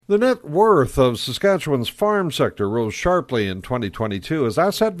The net worth of Saskatchewan's farm sector rose sharply in 2022 as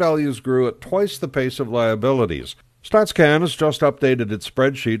asset values grew at twice the pace of liabilities. StatsCan has just updated its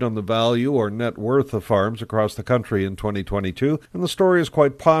spreadsheet on the value or net worth of farms across the country in 2022, and the story is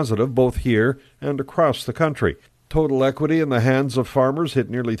quite positive both here and across the country. Total equity in the hands of farmers hit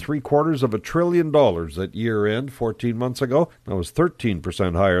nearly $750 billion at year-end 14 months ago. That was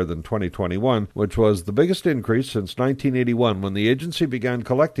 13% higher than 2021, which was the biggest increase since 1981 when the agency began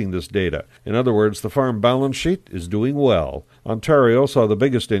collecting this data. In other words, the farm balance sheet is doing well. Ontario saw the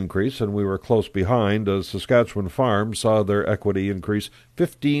biggest increase, and we were close behind as Saskatchewan farms saw their equity increase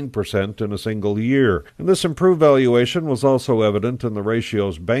 15% in a single year. And this improved valuation was also evident in the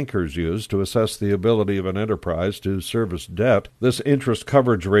ratios bankers use to assess the ability of an enterprise to service debt. This interest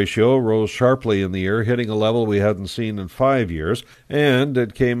coverage ratio rose sharply in the year, hitting a level we hadn't seen in 5 years, and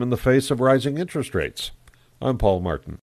it came in the face of rising interest rates. I'm Paul Martin.